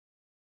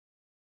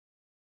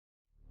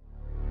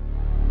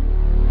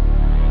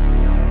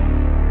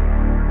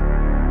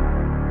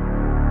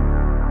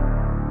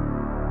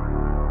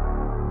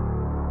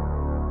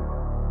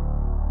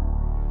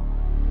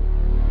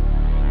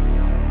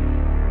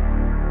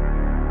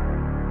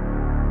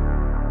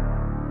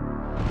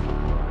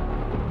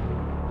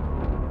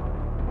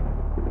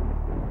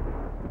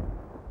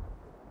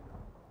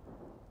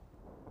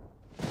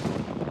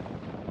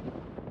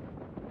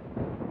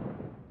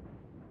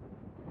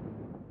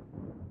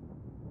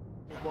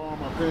All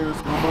my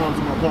parents, my moms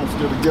and my pops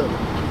still together.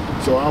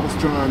 So I was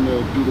trying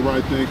to do the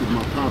right thing because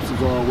my pops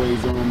was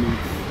always on me.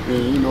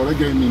 And you know, they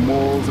gave me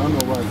morals. I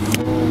know right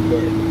from wrong,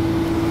 but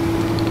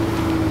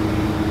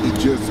it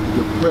just,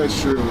 the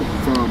pressure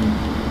from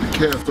the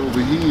cast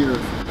over here,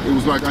 it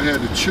was like I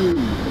had to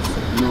choose.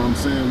 You know what I'm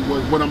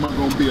saying? What am I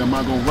gonna be? Am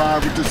I gonna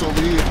ride with this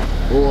over here?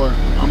 Or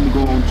I'm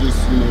gonna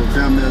just, you know,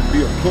 damn near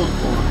be a punk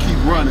or keep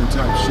running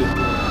type shit.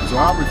 So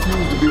I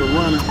refuse to be a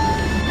runner.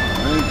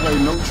 I ain't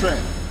played no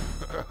track.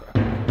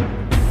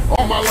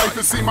 All my life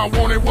it seemed I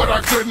wanted what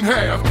I couldn't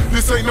have.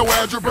 This ain't no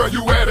algebra,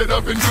 you add it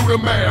up and do the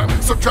math.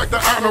 Subtract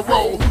the honor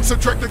roll,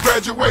 subtract the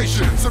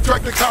graduation,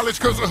 subtract the college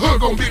cause the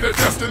hood gon' be the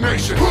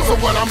destination. So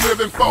what I'm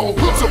living for,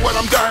 so what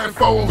I'm dying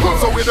for.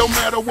 So it don't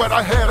matter what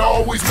I had, I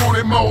always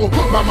wanted more.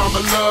 My mama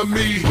loved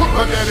me,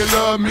 my daddy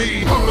loved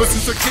me. But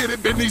since a kid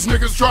it been these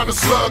niggas trying to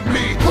slug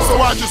me.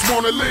 So I just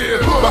wanna live,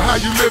 but how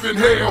you live in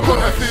hell?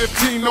 At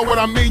 15, know what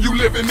I mean, you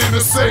living in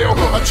a cell.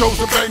 I chose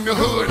to bang the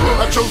hood,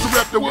 I chose to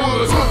rep the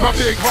woods. My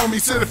big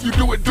homie said if you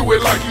do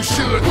it like you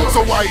should.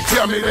 So why he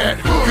tell me that?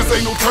 Cause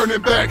ain't no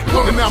turning back.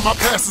 And now my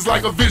past is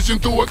like a vision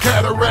through a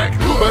cataract.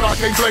 But I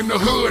can't blame the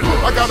hood,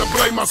 I gotta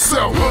blame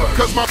myself.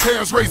 Cause my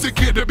parents raised a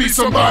kid to be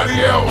somebody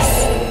else.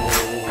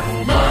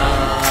 All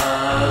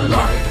my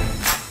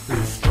life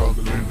been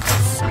struggling,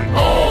 hustling.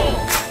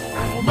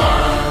 All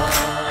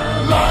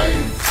my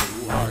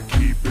life, I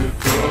keep it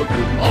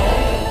thugging.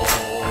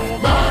 All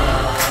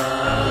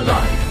my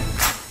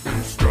life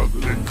been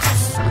struggling,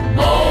 hustling.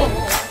 All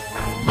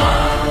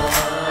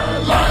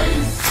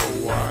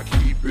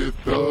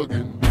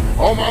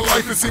All my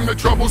life it seemed the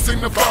trouble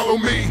seemed to follow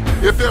me.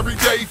 If every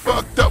day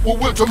fucked up, what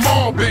will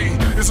tomorrow be?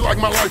 It's like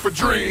my life a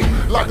dream,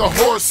 like a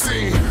horror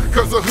scene.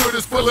 Cause the hood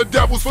is full of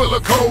devils, full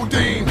of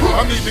codeine.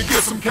 I need to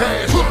get some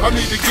cash, I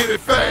need to get it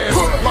fast.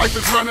 Life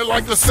is running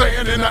like the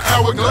sand in an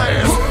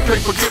hourglass.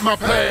 Can't forget my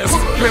past,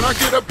 can I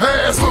get a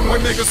pass? When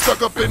niggas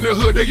stuck up in the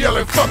hood, they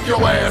yelling fuck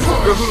your ass.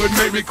 The hood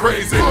made me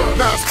crazy,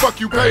 now it's fuck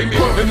you pay me.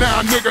 And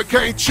now a nigga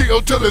can't chill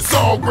till it's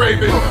all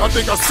gravy. I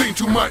think I've seen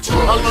too much,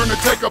 I learned to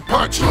take a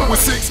punch. With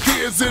 6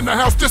 kids in the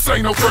house, this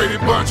ain't no Brady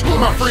bunch.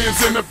 My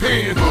friends in the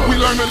pen, we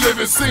learn to live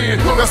in sin.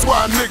 That's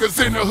why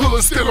niggas in the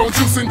hood still on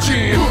juice and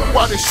gin.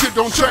 Why this shit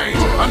don't change?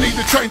 I need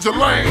to change the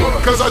lane.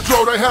 Cause I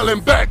drove to hell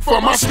and back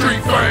for my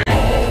street fame.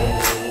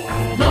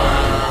 All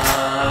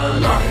my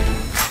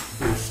life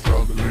been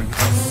struggling,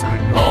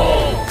 hustling.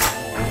 All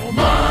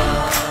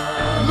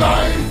my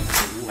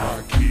life,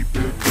 I keep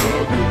it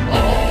thugging.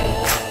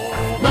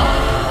 All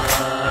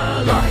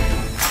my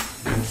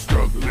life been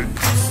struggling,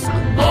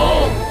 hustling.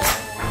 All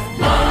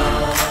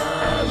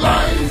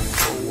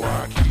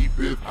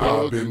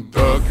I've been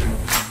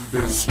thugging,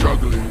 been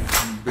struggling,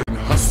 been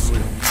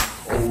hustling.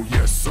 Oh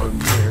yes, a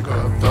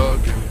nigga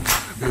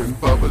thugging, been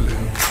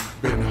bubbling,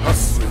 been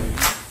hustling.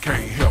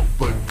 Can't help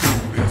but do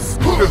this.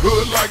 The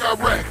hood like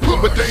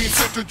Iraq, but they ain't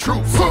sent the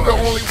troops. The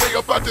only way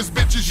up out this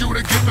bitch is you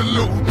to get the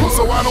loot.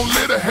 So I don't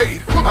live to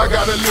hate, I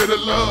got a little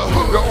love.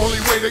 The only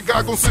way that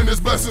God gon' send his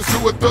blessings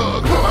to a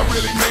thug. I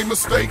really made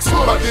mistakes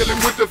by dealing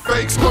with the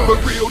fakes, but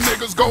real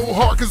niggas go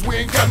hard cause we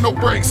ain't got no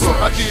breaks.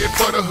 I did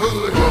for the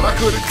hood, I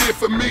could've did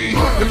for me,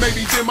 and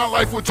maybe then my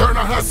life would turn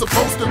out how it's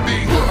supposed to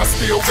be. I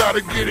still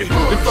gotta get it,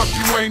 and fuck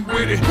you ain't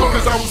with it.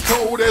 Cause I was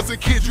told as a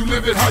kid you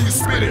live it how you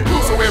spit it.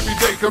 So every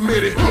day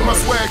committed, my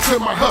swag to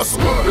my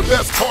hustle. The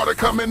best part of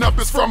coming up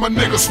is from a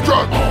nigga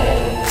struggle.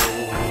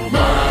 All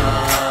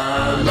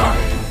my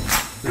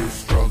life been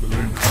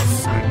struggling,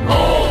 hustling.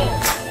 All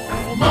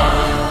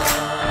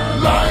my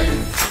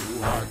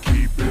life, I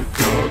keep it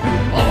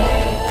thugging.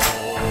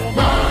 All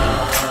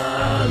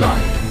my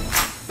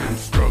life been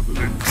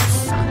struggling,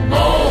 hustling.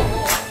 All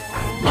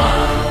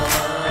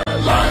my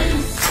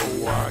life,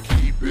 so I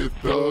keep it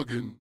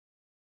thugging.